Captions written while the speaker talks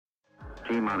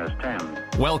T-minus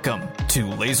 10. Welcome to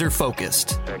Laser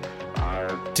Focused. 6,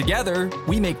 5, Together,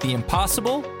 we make the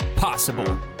impossible possible.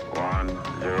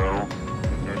 1, 0.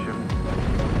 Ignition.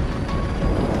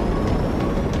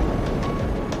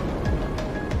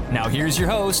 Now here's your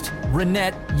host,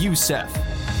 Rinette Youssef.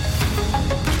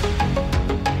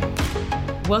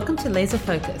 Welcome to Laser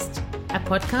Focused, a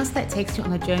podcast that takes you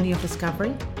on a journey of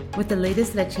discovery with the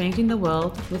leaders that are changing the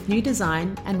world with new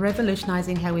design and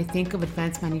revolutionizing how we think of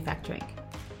advanced manufacturing.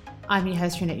 I'm your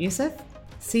host, Rinette Youssef,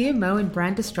 CMO and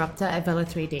brand disruptor at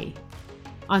Velo3D.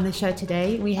 On the show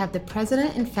today, we have the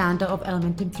president and founder of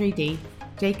Elementum 3D,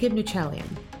 Jacob Nucharlian.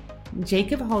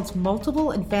 Jacob holds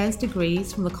multiple advanced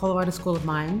degrees from the Colorado School of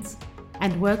Mines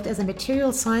and worked as a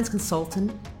materials science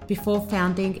consultant before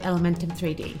founding Elementum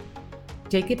 3D.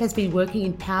 Jacob has been working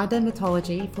in powder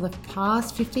metallurgy for the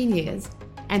past 15 years,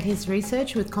 and his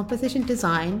research with composition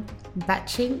design,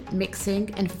 batching, mixing,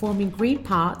 and forming green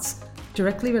parts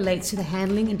directly relates to the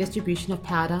handling and distribution of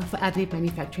powder for additive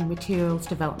manufacturing materials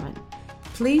development.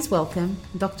 Please welcome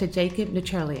Dr. Jacob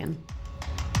Nucharlian.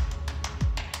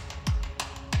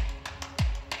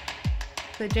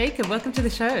 So Jacob, welcome to the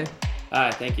show.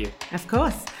 Hi, thank you. Of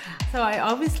course. So I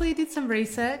obviously did some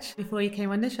research before you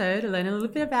came on the show to learn a little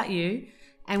bit about you.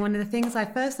 And one of the things I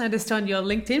first noticed on your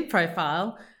LinkedIn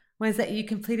profile was that you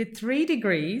completed 3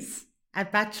 degrees, a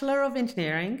Bachelor of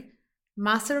Engineering,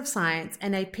 Master of Science,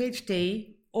 and a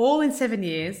PhD, all in 7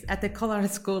 years at the Colorado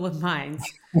School of Mines.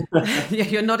 Yeah,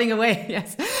 you're nodding away,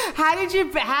 yes. How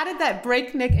did that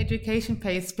breakneck education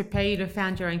pace prepare you to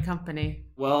found your own company?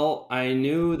 Well, I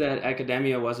knew that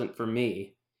academia wasn't for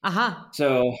me.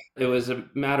 So it was a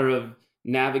matter of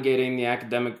navigating the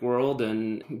academic world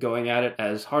and going at it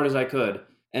as hard as I could.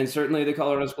 And certainly the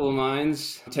Colorado School of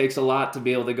Mines takes a lot to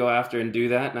be able to go after and do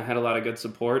that. And I had a lot of good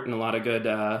support and a lot of good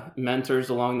mentors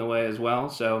along the way as well.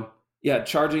 So yeah,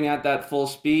 charging at that full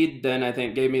speed, then I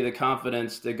think gave me the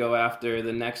confidence to go after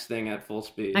the next thing at full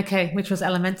speed. Okay, which was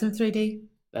Elementum 3D?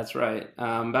 That's right.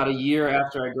 About a year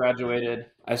after I graduated,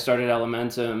 I started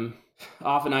Elementum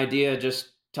off an idea, just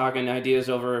talking ideas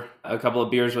over a couple of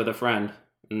beers with a friend.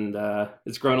 And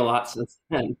it's grown a lot since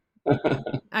then.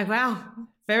 Oh, wow.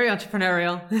 Very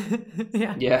entrepreneurial.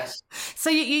 Yeah. Yes. So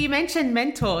you mentioned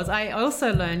mentors. I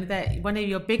also learned that one of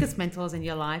your biggest mentors in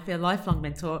your life, your lifelong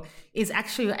mentor, is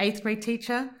actually your 8th grade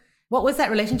teacher. What was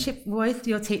that relationship with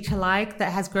your teacher like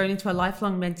that has grown into a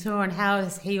lifelong mentor, and how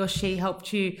has he or she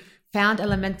helped you found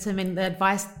Elementum and the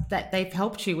advice that they've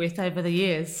helped you with over the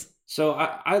years? So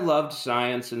I loved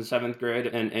science in 7th grade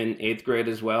and 8th grade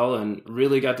as well, and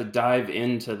really got to dive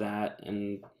into that.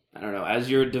 And I don't know, as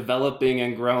you're developing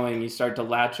and growing, you start to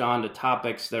latch on to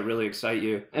topics that really excite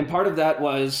you. And part of that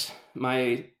was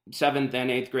my 7th and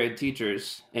 8th grade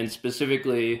teachers, and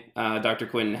specifically Dr.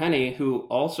 Quentin Henney, who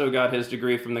also got his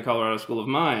degree from the Colorado School of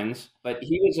Mines, but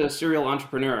he was a serial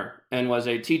entrepreneur and was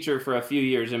a teacher for a few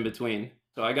years in between.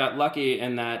 So I got lucky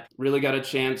in that, really got a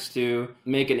chance to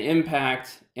make an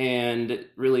impact and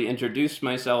really introduce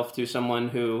myself to someone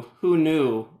who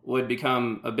knew would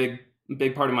become a big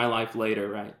part of my life later,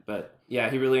 right? But yeah,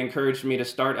 he really encouraged me to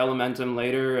start Elementum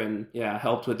later, and yeah,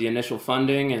 helped with the initial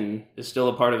funding and is still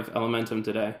a part of Elementum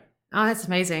today. Oh, that's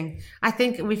amazing. I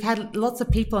think we've had lots of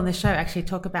people on the show actually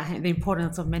talk about the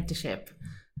importance of mentorship.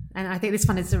 And I think this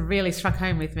one has really struck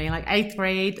home with me, like 8th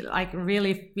grade, like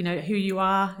really, who you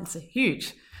are. It's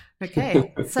huge.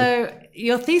 Okay. So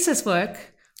your thesis work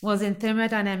was in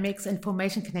thermodynamics and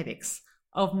formation kinetics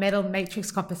of metal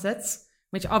matrix composites,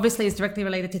 which obviously is directly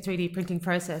related to 3D printing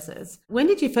processes. When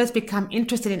did you first become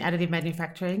interested in additive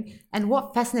manufacturing, and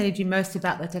what fascinated you most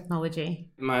about the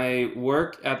technology? My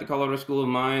work at the Colorado School of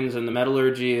Mines and the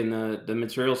metallurgy and the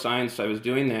material science I was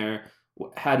doing there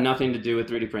had nothing to do with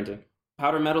 3D printing.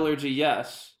 Powder metallurgy,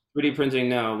 yes. 3D printing,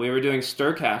 no. We were doing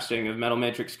stir casting of metal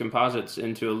matrix composites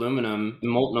into aluminum,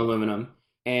 molten aluminum.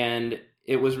 And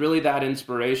it was really that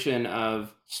inspiration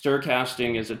of stir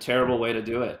casting is a terrible way to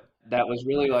do it. That was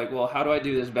really like, well, how do I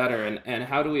do this better? And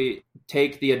how do we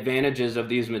take the advantages of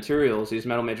these materials, these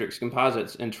metal matrix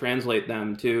composites, and translate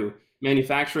them to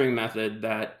manufacturing method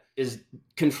that is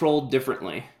controlled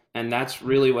differently? And that's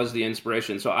really was the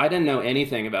inspiration. So I didn't know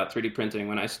anything about 3D printing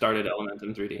when I started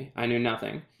Elementum 3D. I knew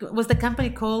nothing. Was the company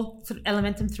called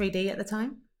Elementum 3D at the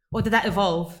time? Or did that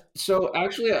evolve? So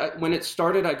actually, when it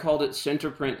started, I called it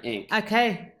Sinterprint Inc.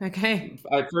 Okay.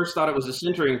 I first thought it was a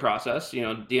sintering process,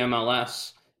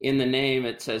 DMLS. In the name,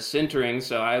 it says sintering,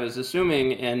 so I was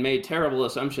assuming and made terrible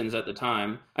assumptions at the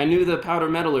time. I knew the powder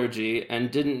metallurgy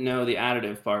and didn't know the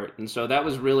additive part. And so that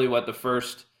was really what the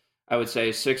first I would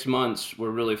say 6 months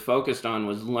were really focused on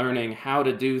was learning how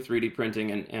to do 3D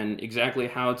printing and exactly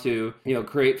how to,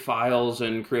 create files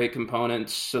and create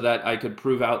components so that I could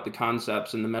prove out the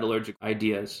concepts and the metallurgical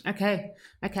ideas. Okay.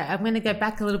 I'm going to go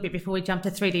back a little bit before we jump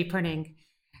to 3D printing.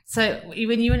 So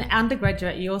when you were an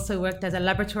undergraduate, you also worked as a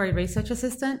laboratory research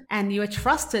assistant, and you were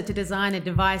trusted to design and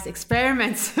devise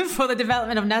experiments for the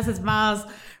development of NASA's Mars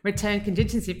Return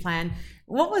Contingency Plan.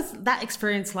 What was that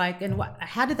experience like, and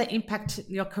how did that impact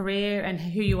your career and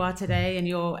who you are today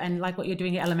and like what you're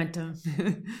doing at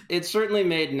Elementum? It certainly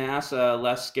made NASA a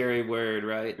less scary word,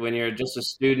 right? When you're just a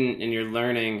student and you're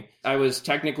learning. I was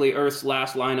technically Earth's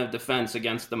last line of defense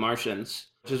against the Martians,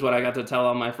 which is what I got to tell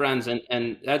all my friends.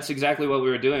 And that's exactly what we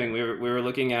were doing. We were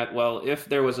looking at, well, if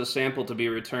there was a sample to be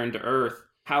returned to Earth,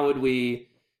 how would we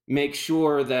make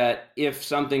sure that if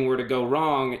something were to go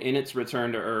wrong in its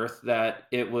return to Earth, that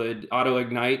it would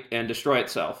auto-ignite and destroy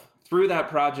itself? Through that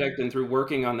project and through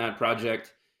working on that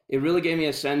project, it really gave me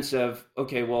a sense of,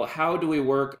 okay, well, how do we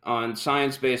work on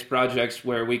science-based projects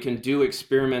where we can do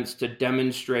experiments to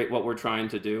demonstrate what we're trying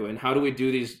to do? And how do we do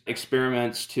these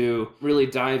experiments to really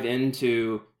dive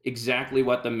into exactly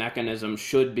what the mechanism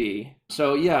should be?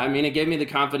 So yeah, I mean, it gave me the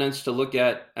confidence to look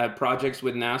at projects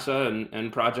with NASA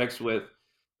and projects with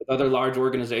other large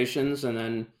organizations. And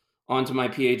then onto my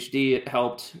PhD, it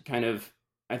helped kind of,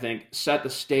 I think, set the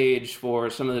stage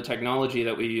for some of the technology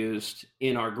that we used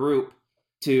in our group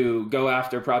to go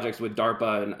after projects with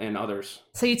DARPA and others.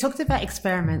 So you talked about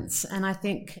experiments, and I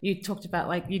think you talked about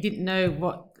like you didn't know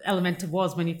what Elementum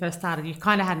was when you first started. You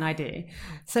kind of had an idea.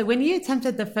 So when you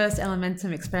attempted the first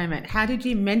Elementum experiment, how did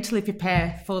you mentally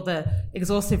prepare for the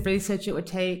exhaustive research it would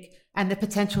take and the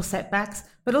potential setbacks,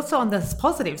 but also on the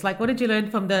positives? Like, what did you learn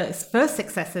from the first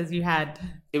successes you had?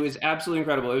 It was absolutely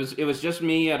incredible. It was just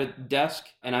me at a desk,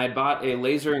 and I bought a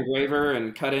laser engraver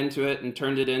and cut into it and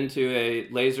turned it into a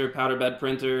laser powder bed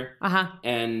printer.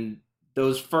 And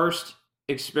those first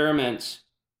experiments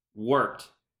worked,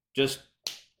 just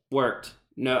worked.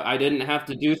 No, I didn't have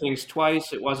to do things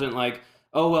twice. It wasn't like,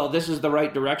 oh, well, this is the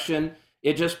right direction.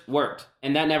 It just worked.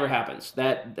 And that never happens.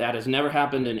 That has never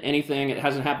happened in anything. It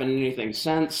hasn't happened in anything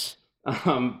since.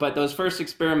 But those first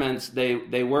experiments,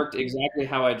 they worked exactly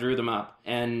how I drew them up.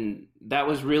 And that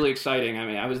was really exciting. I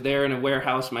mean, I was there in a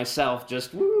warehouse myself,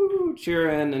 just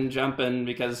cheering and jumping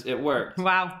because it worked.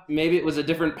 Wow. Maybe it was a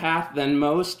different path than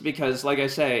most because, like I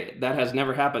say, that has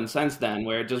never happened since then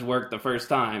where it just worked the first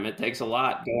time. It takes a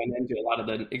lot going into a lot of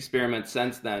the experiments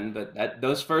since then, but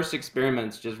those first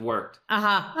experiments just worked.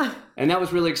 And that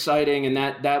was really exciting, and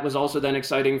that was also then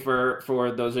exciting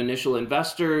for those initial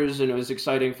investors, and it was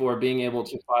exciting for being able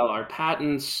to file our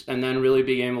patents and then really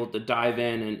being able to dive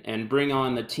in and bring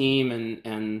on the team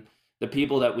and the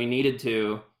people that we needed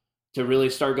to really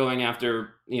start going after,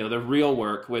 the real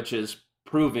work, which is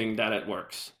proving that it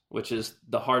works, which is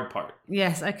the hard part.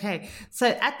 Yes, okay. So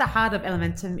at the heart of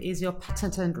Elementum is your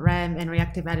patented RAM and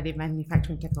reactive additive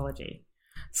manufacturing technology.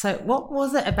 So what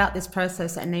was it about this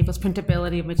process that enables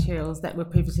printability of materials that were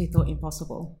previously thought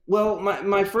impossible? Well,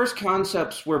 my first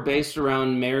concepts were based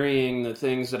around marrying the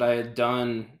things that I had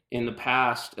done in the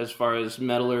past as far as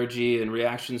metallurgy and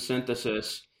reaction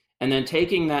synthesis, and then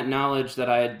taking that knowledge that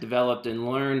I had developed and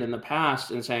learned in the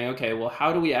past and saying, okay, well,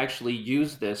 how do we actually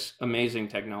use this amazing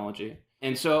technology?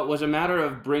 And so it was a matter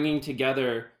of bringing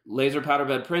together laser powder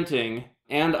bed printing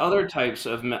and other types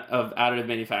of additive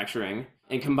manufacturing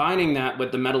and combining that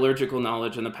with the metallurgical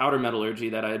knowledge and the powder metallurgy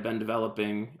that I had been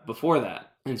developing before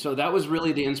that. And so that was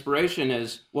really the inspiration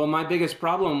is, well, my biggest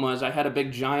problem was I had a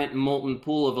big giant molten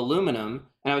pool of aluminum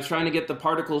and I was trying to get the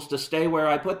particles to stay where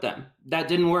I put them. That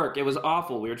didn't work. It was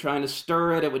awful. We were trying to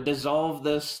stir it. It would dissolve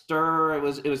the stir. It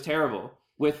was terrible.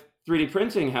 With 3D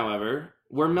printing, however,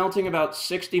 we're melting about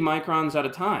 60 microns at a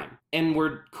time and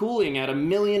we're cooling at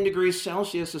 1,000,000 degrees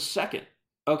Celsius a second.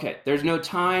 Okay, there's no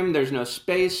time, there's no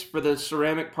space for the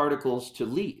ceramic particles to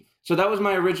leave. So that was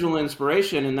my original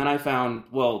inspiration, and then I found,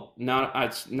 well,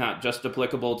 it's not just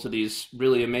applicable to these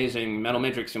really amazing metal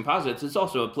matrix composites, it's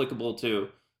also applicable to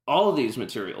all of these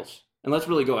materials, and let's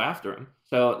really go after them.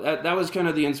 So that was kind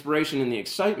of the inspiration and the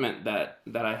excitement that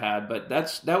I had, but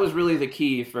that was really the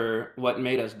key for what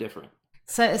made us different.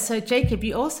 So Jacob,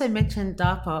 you also mentioned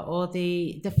DARPA, or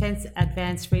the Defense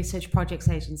Advanced Research Projects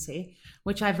Agency,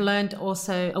 which I've learned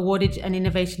also awarded an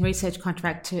innovation research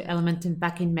contract to Elementum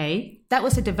back in May. That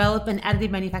was to develop an additive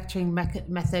manufacturing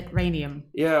method, rhenium.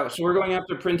 Yeah, so we're going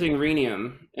after printing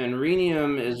rhenium, and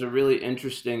rhenium is a really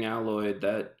interesting alloy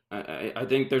that I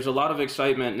think there's a lot of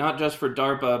excitement, not just for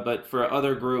DARPA, but for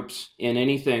other groups in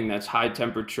anything that's high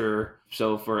temperature.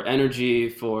 So for energy,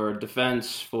 for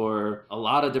defense, for a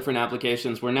lot of different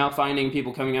applications, we're now finding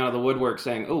people coming out of the woodwork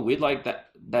saying, oh, we'd like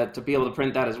that to be able to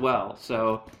print that as well.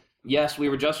 So yes, we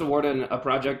were just awarded a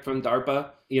project from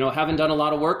DARPA. Haven't done a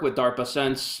lot of work with DARPA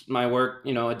since my work,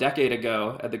 a decade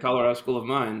ago at the Colorado School of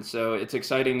Mines. So it's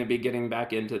exciting to be getting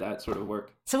back into that sort of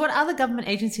work. So what other government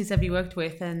agencies have you worked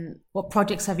with, and what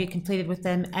projects have you completed with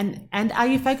them? And are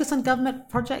you focused on government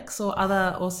projects or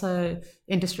other also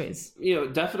industries?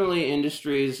 Definitely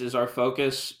industries is our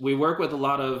focus. We work with a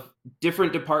lot of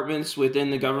different departments within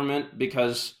the government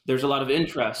because there's a lot of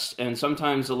interest. And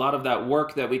sometimes a lot of that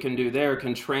work that we can do there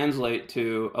can translate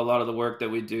to a lot of the work that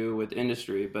we do with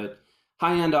industry. But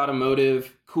high-end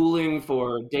automotive, cooling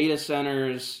for data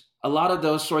centers, a lot of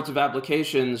those sorts of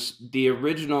applications, the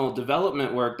original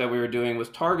development work that we were doing was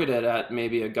targeted at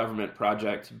maybe a government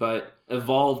project, but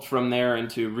evolved from there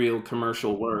into real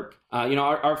commercial work.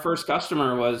 Our first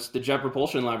customer was the Jet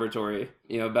Propulsion Laboratory,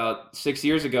 about 6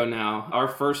 years ago now. Our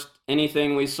first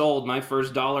anything we sold, my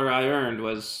first dollar I earned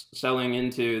was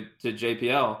selling to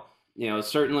JPL.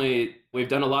 Certainly we've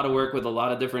done a lot of work with a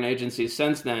lot of different agencies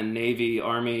since then, Navy,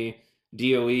 Army,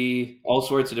 DOE, all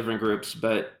sorts of different groups.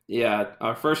 But yeah,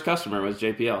 our first customer was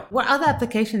JPL. What other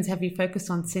applications have you focused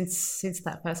on since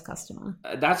that first customer?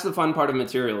 That's the fun part of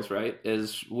materials, right?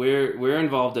 Is we're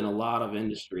involved in a lot of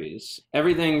industries.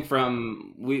 Everything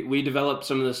from, we developed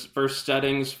some of the first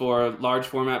settings for large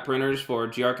format printers for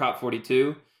GR-COP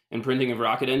 42 and printing of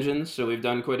rocket engines. So we've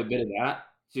done quite a bit of that.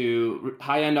 To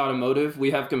high-end automotive,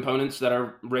 we have components that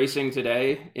are racing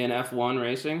today in F1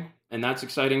 racing. And that's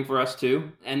exciting for us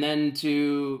too. And then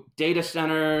to data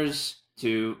centers,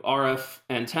 to RF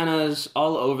antennas,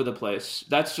 all over the place.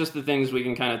 That's just the things we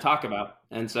can kind of talk about.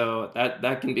 And so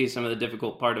that can be some of the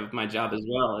difficult part of my job as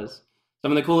well, is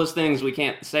some of the coolest things we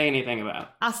can't say anything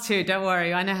about. Us too, don't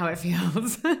worry. I know how it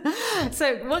feels.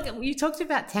 So you talked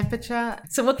about temperature.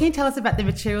 So what can you tell us about the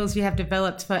materials you have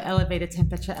developed for elevated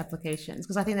temperature applications?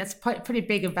 Because I think that's pretty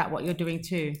big about what you're doing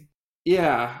too.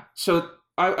 Yeah. So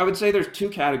I would say there's two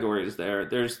categories there.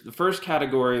 There's the first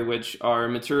category, which are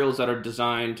materials that are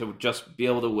designed to just be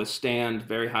able to withstand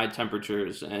very high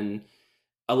temperatures. And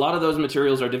a lot of those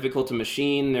materials are difficult to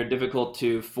machine. They're difficult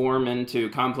to form into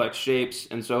complex shapes.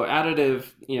 And so additive,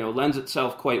 lends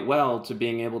itself quite well to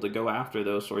being able to go after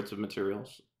those sorts of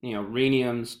materials.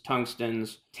 Rheniums,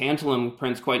 tungstens, tantalum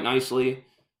prints quite nicely.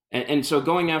 And so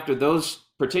going after those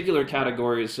particular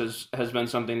categories has been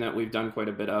something that we've done quite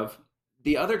a bit of.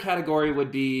 The other category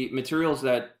would be materials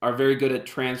that are very good at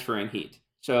transferring heat.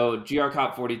 So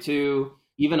GR-COP 42,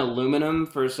 even aluminum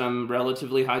for some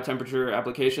relatively high temperature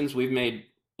applications. We've made,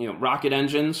 rocket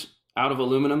engines out of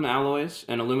aluminum alloys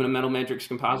and aluminum metal matrix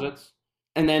composites.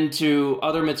 And then to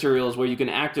other materials where you can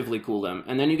actively cool them.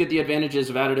 And then you get the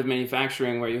advantages of additive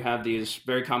manufacturing where you have these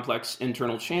very complex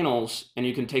internal channels and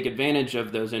you can take advantage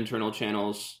of those internal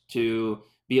channels to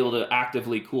be able to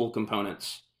actively cool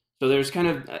components. So there's kind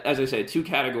of, as I say, two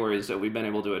categories that we've been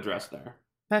able to address there.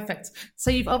 Perfect. So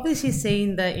you've obviously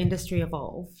seen the industry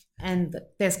evolve and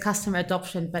there's customer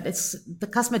adoption, but the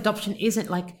customer adoption isn't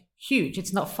like huge.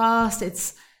 It's not fast.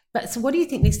 So what do you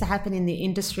think needs to happen in the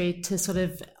industry to sort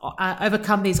of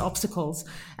overcome these obstacles?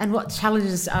 And what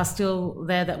challenges are still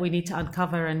there that we need to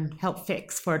uncover and help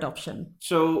fix for adoption?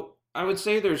 So I would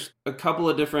say there's a couple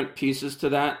of different pieces to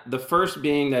that. The first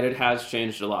being that it has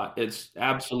changed a lot. It's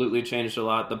absolutely changed a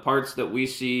lot. The parts that we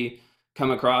see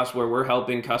come across where we're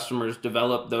helping customers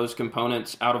develop those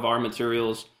components out of our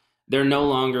materials, they're no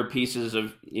longer pieces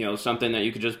of, something that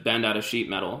you could just bend out of sheet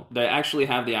metal. They actually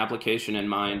have the application in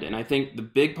mind. And I think the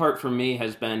big part for me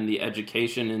has been the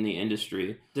education in the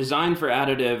industry. Design for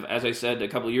additive, as I said a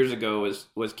couple of years ago,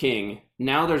 was king.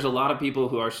 Now there's a lot of people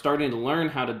who are starting to learn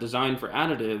how to design for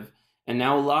additive. And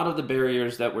now a lot of the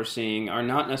barriers that we're seeing are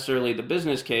not necessarily the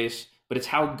business case, but it's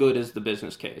how good is the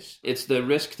business case. It's the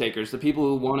risk takers, the people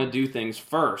who want to do things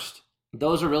first.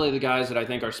 Those are really the guys that I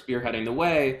think are spearheading the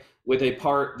way with a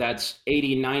part that's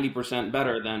 80, 90%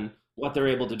 better than what they're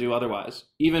able to do otherwise.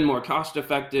 Even more cost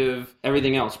effective,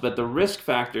 everything else. But the risk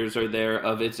factors are there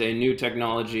of it's a new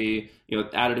technology,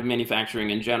 additive manufacturing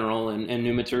in general and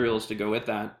new materials to go with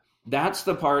that. That's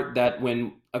the part that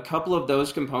when a couple of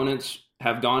those components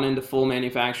have gone into full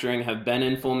manufacturing, have been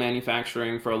in full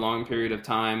manufacturing for a long period of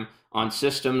time on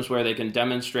systems where they can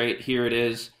demonstrate, here it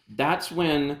is, that's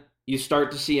when you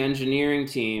start to see engineering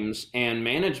teams and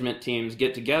management teams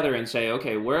get together and say,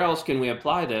 okay, where else can we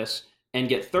apply this and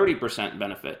get 30%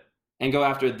 benefit and go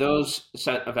after those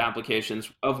set of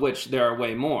applications, of which there are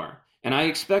way more. And I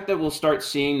expect that we'll start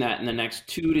seeing that in the next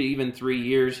 2 to even 3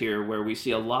 years here, where we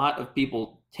see a lot of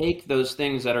people take those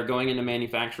things that are going into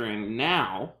manufacturing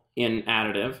now in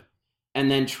additive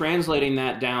and then translating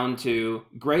that down to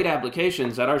great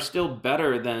applications that are still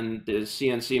better than the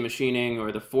CNC machining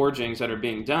or the forgings that are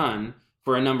being done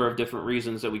for a number of different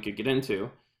reasons that we could get into.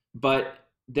 But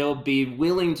they'll be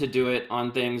willing to do it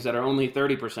on things that are only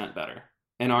 30% better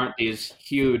and aren't these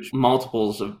huge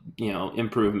multiples of,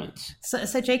 improvements.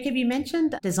 So Jacob, you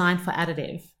mentioned design for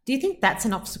additive. Do you think that's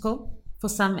an obstacle for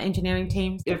some engineering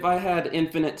teams? If I had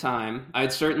infinite time, I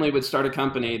certainly would start a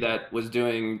company that was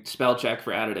doing spell check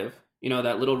for additive.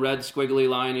 That little red squiggly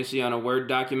line you see on a Word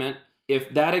document.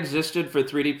 If that existed for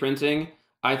 3D printing,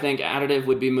 I think additive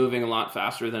would be moving a lot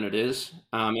faster than it is.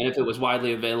 And if it was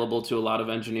widely available to a lot of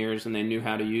engineers and they knew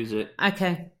how to use it.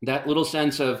 Okay. That little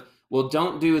sense of, well,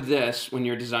 don't do this when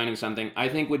you're designing something, I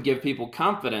think would give people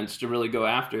confidence to really go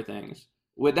after things.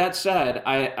 With that said,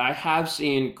 I have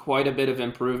seen quite a bit of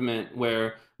improvement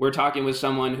where we're talking with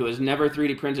someone who has never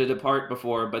 3D printed a part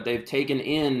before, but they've taken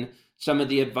in some of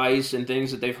the advice and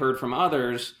things that they've heard from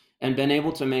others and been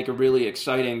able to make a really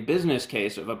exciting business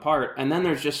case of a part. And then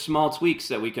there's just small tweaks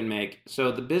that we can make.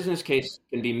 So the business case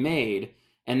can be made.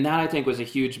 And that, I think, was a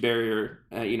huge barrier,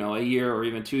 a year or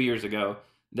even 2 years ago,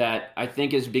 that I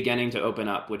think is beginning to open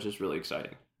up, which is really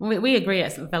exciting. We agree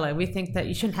at Velo. We think that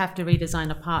you shouldn't have to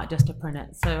redesign a part just to print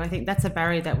it. So I think that's a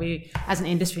barrier that we, as an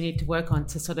industry, need to work on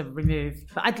to sort of remove.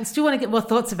 But I still want to get more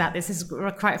thoughts about this. This is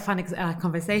quite a fun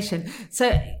conversation.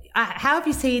 So how have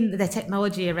you seen the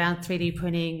technology around 3D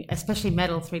printing, especially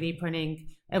metal 3D printing,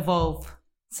 evolve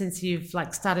since you've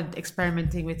started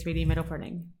experimenting with 3D metal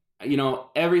printing?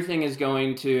 Everything is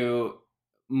going to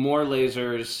more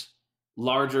lasers,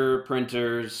 larger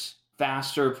printers,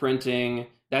 faster printing.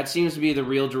 That seems to be the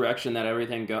real direction that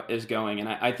everything is going. And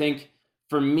I think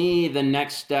for me, the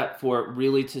next step for it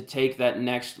really to take that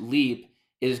next leap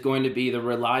is going to be the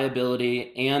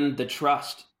reliability and the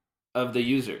trust of the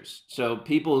users. So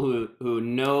people who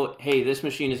know, hey, this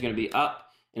machine is going to be up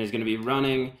and is going to be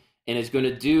running and is going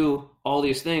to do all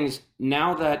these things.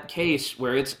 Now that case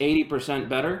where it's 80%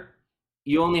 better,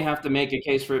 you only have to make a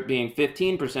case for it being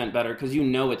 15% better because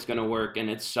it's going to work and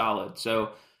it's solid.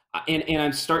 So, and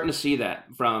I'm starting to see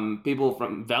that from people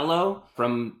from Velo,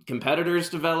 from competitors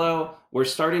to Velo. We're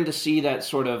starting to see that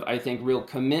sort of, I think, real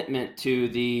commitment to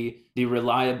the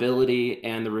reliability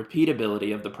and the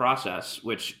repeatability of the process,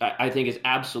 which I think is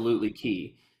absolutely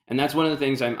key. And that's one of the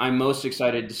things I'm most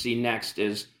excited to see next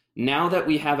is now that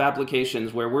we have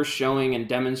applications where we're showing and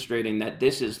demonstrating that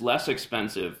this is less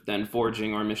expensive than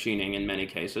forging or machining in many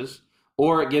cases,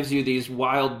 or it gives you these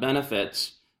wild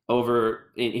benefits over,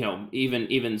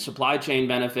 even supply chain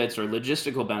benefits or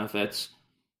logistical benefits.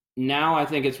 Now I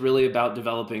think it's really about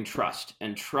developing trust,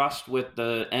 and trust with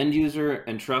the end user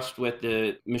and trust with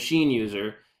the machine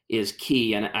user is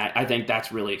key. And I think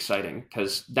that's really exciting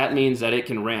because that means that it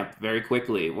can ramp very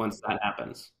quickly once that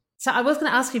happens. So I was going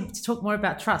to ask you to talk more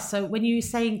about trust. So when you're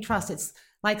saying trust, it's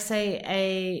like,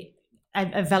 say,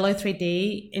 a Velo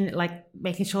 3D in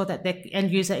making sure that the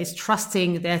end user is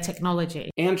trusting their technology.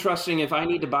 And trusting if I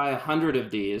need to buy 100 of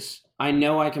these, I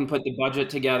know I can put the budget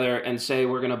together and say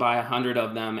we're going to buy 100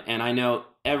 of them. And I know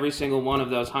every single one of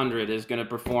those 100 is going to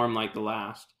perform like the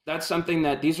last. That's something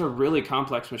that these are really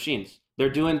complex machines.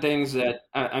 They're doing things that,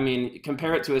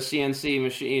 compare it to a CNC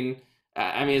machine.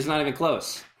 It's not even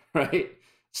close, right?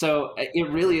 So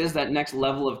it really is that next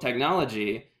level of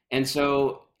technology. And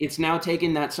so it's now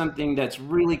taking that something that's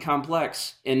really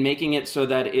complex and making it so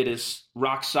that it is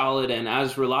rock solid and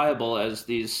as reliable as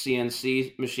these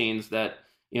CNC machines that,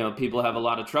 people have a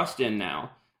lot of trust in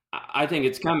now. I think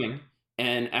it's coming.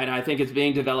 And I think it's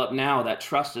being developed now. That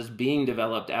trust is being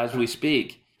developed as we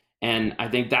speak. And I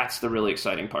think that's the really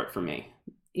exciting part for me.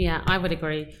 Yeah, I would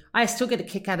agree. I still get a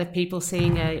kick out of people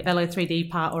seeing a Velo 3D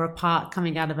part or a part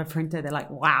coming out of a printer. They're like,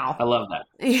 wow. I love that.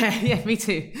 Yeah, me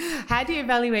too. How do you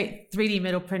evaluate 3D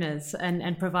metal printers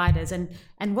and providers? And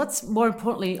what's more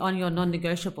importantly on your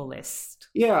non-negotiable list?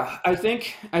 Yeah, I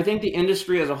think the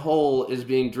industry as a whole is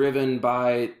being driven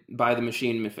by the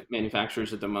machine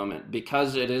manufacturers at the moment,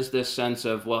 because it is this sense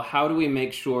of, well, how do we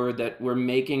make sure that we're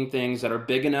making things that are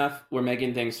big enough, we're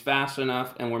making things fast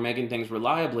enough, and we're making things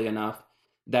reliably enough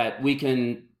that we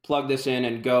can plug this in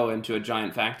and go into a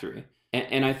giant factory.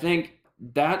 And I think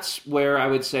that's where I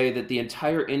would say that the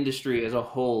entire industry as a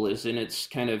whole is in its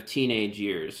kind of teenage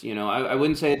years. I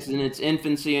wouldn't say it's in its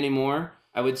infancy anymore.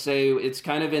 I would say it's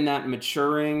kind of in that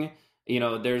maturing.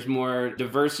 There's more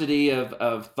diversity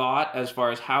of thought as far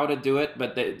as how to do it,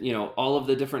 but all of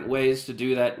the different ways to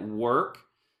do that work.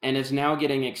 And it's now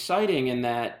getting exciting in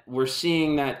that we're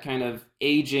seeing that kind of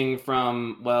aging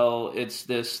from, well, it's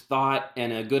this thought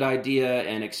and a good idea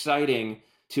and exciting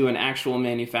to an actual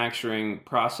manufacturing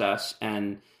process.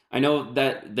 And I know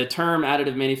that the term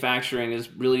additive manufacturing has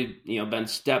really, been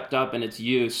stepped up in its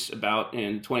use about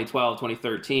in 2012,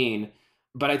 2013.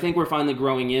 But I think we're finally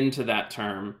growing into that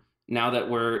term now that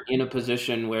we're in a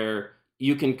position where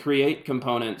you can create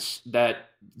components that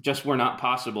just were not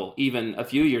possible even a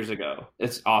few years ago.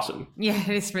 It's awesome. Yeah,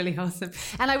 it is really awesome.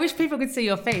 And I wish people could see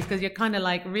your face because you're kind of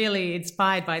like really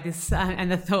inspired by this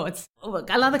and the thoughts.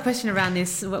 Another question around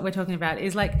this, what we're talking about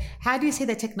is like, how do you see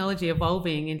the technology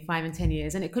evolving in 5 and 10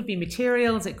 years? And it could be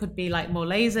materials, it could be like more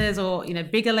lasers or,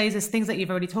 bigger lasers, things that you've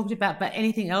already talked about, but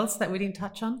anything else that we didn't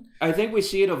touch on? I think we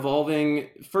see it evolving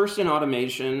first in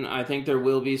automation. I think there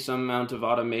will be some amount of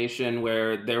automation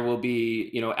where there will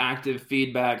be, active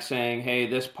feedback saying,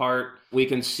 hey, this part, we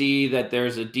can see that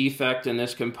there's a defect in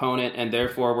this component and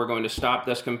therefore we're going to stop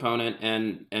this component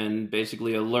and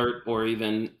basically alert or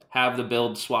even have the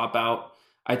build swap out.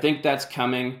 I think that's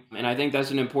coming. And I think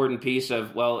that's an important piece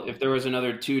of, well, if there was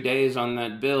another 2 days on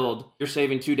that build, you're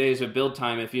saving 2 days of build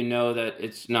time if you know that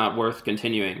it's not worth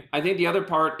continuing. I think the other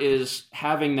part is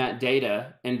having that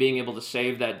data and being able to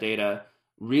save that data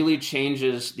really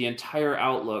changes the entire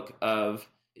outlook of,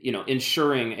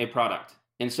 ensuring a product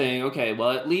and saying, okay,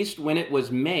 well, at least when it was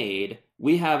made,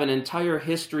 we have an entire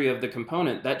history of the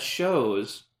component that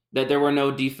shows that there were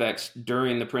no defects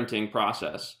during the printing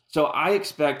process. So I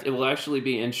expect it will actually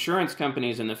be insurance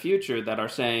companies in the future that are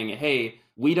saying, hey,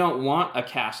 we don't want a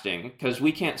casting because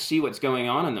we can't see what's going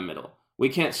on in the middle. We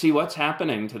can't see what's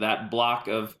happening to that block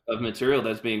of material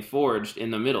that's being forged in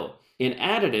the middle. In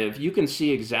additive, you can see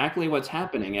exactly what's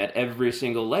happening at every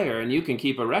single layer, and you can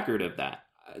keep a record of that.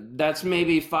 That's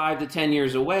maybe 5 to 10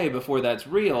 years away before that's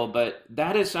real, but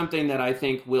that is something that I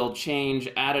think will change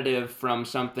additive from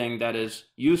something that is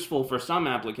useful for some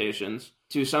applications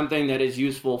to something that is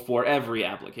useful for every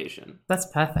application. That's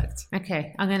perfect.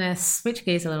 Okay, I'm going to switch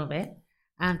gears a little bit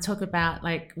and talk about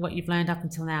like what you've learned up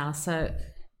until now. So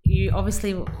you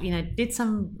obviously, did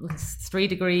some 3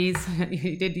 degrees,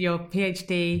 you did your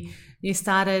PhD, you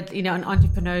started, an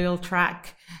entrepreneurial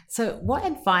track. So what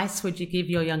advice would you give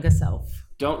your younger self?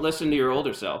 Don't listen to your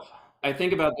older self. I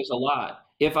think about this a lot.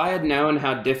 If I had known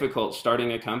how difficult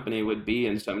starting a company would be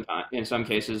in some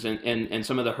cases and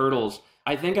some of the hurdles,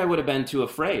 I think I would have been too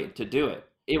afraid to do it.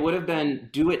 It would have been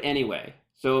do it anyway.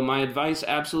 So my advice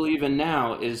absolutely even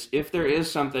now is if there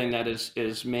is something that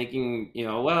is making,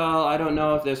 well, I don't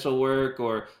know if this will work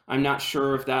or I'm not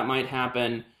sure if that might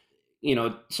happen,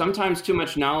 sometimes too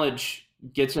much knowledge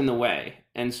gets in the way.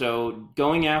 And so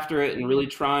going after it and really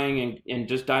trying and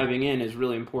just diving in is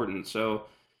really important. So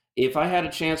if I had a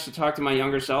chance to talk to my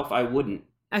younger self, I wouldn't.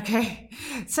 Okay.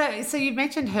 So you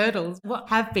mentioned hurdles. What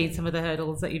have been some of the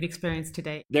hurdles that you've experienced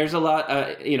today? There's a lot,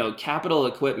 capital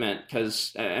equipment,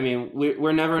 because,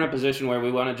 we're never in a position where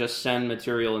we want to just send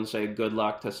material and say good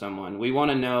luck to someone. We want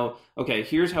to know, okay,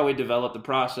 here's how we develop the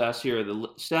process. Here are the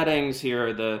settings. Here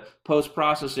are the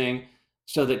post-processing.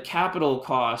 So the capital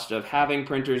cost of having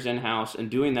printers in-house and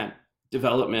doing that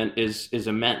development is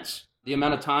immense. The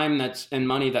amount of time and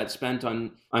money that's spent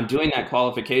on doing that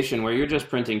qualification where you're just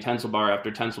printing tensile bar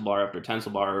after tensile bar after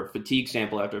tensile bar or fatigue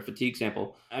sample after fatigue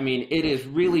sample. It is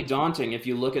really daunting if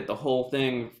you look at the whole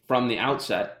thing from the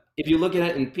outset. If you look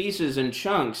at it in pieces and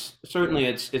chunks, certainly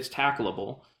it's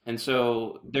tackleable. And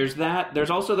so there's that. There's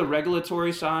also the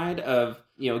regulatory side of,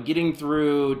 getting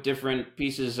through different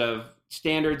pieces of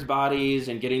standards bodies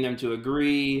and getting them to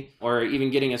agree, or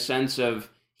even getting a sense of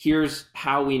here's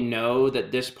how we know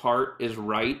that this part is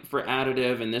right for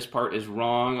additive and this part is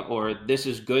wrong, or this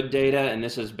is good data and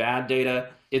this is bad data.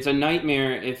 It's a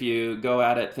nightmare if you go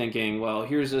at it thinking, well,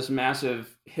 here's this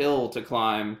massive hill to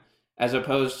climb, as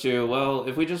opposed to, well,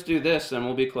 if we just do this, then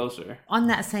we'll be closer. On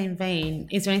that same vein,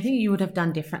 is there anything you would have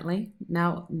done differently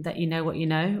now that you know what you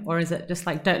know? Or is it just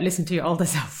like, don't listen to your older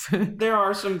self? There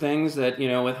are some things that,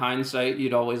 with hindsight,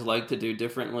 you'd always like to do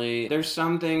differently. There's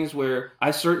some things where I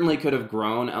certainly could have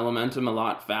grown Elementum a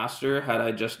lot faster had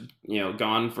I just,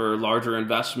 gone for larger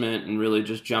investment and really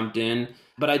just jumped in.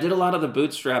 But I did a lot of the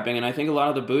bootstrapping, and I think a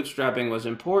lot of the bootstrapping was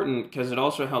important because it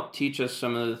also helped teach us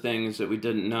some of the things that we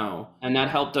didn't know. And that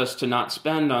helped us to not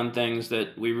spend on things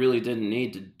that we really didn't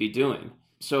need to be doing.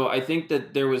 So I think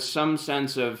that there was some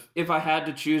sense of, if I had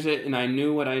to choose it and I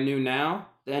knew what I knew now,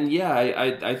 then yeah,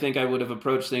 I think I would have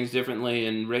approached things differently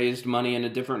and raised money in a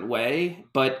different way.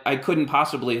 But I couldn't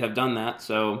possibly have done that,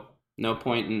 so no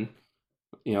point in,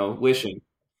 wishing.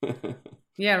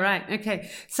 Yeah, right. Okay.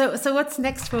 So what's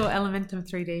next for Elementum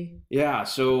 3D? Yeah,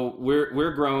 so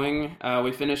we're growing.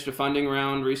 We finished a funding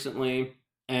round recently,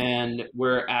 and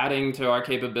we're adding to our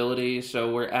capability.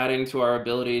 So we're adding to our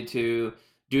ability to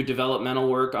do developmental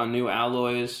work on new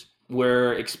alloys.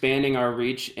 We're expanding our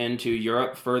reach into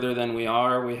Europe further than we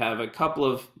are. We have a couple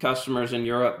of customers in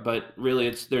Europe, but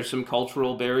really there's some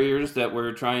cultural barriers that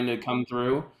we're trying to come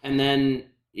through. And then,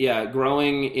 yeah,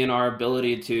 growing in our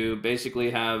ability to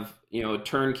basically have,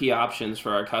 turnkey options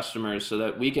for our customers so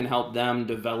that we can help them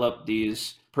develop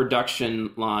these production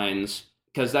lines,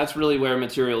 because that's really where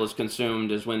material is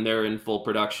consumed, is when they're in full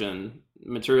production.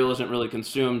 Material isn't really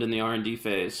consumed in the R&D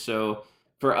phase. So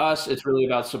for us, it's really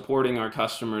about supporting our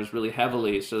customers really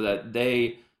heavily so that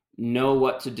they know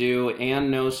what to do and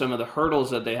know some of the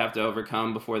hurdles that they have to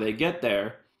overcome before they get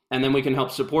there. And then we can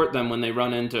help support them when they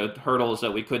run into hurdles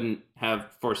that we couldn't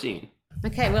have foreseen.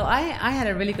 Okay, well, I had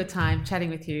a really good time chatting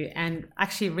with you, and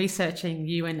actually researching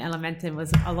you and Elementum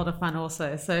was a lot of fun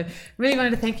also. So really wanted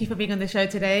to thank you for being on the show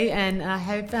today, and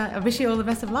I wish you all the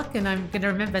best of luck, and I'm going to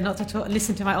remember not to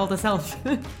listen to my older self.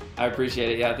 I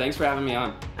appreciate it. Yeah, thanks for having me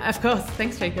on. Of course.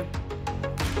 Thanks, Jacob.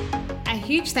 A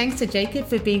huge thanks to Jacob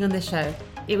for being on the show.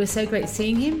 It was so great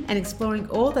seeing him and exploring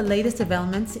all the latest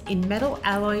developments in metal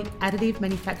alloy additive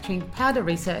manufacturing powder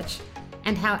research,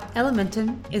 and how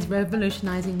Elementum is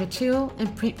revolutionizing material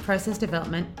and print process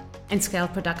development and scale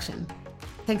production.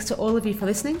 Thanks to all of you for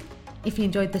listening. If you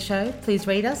enjoyed the show, please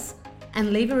rate us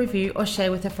and leave a review or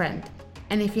share with a friend.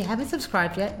 And if you haven't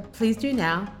subscribed yet, please do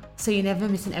now so you never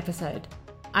miss an episode.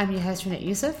 I'm your host, Renette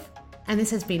Youssef, and this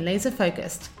has been Laser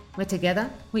Focused, where together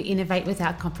we innovate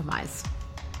without compromise.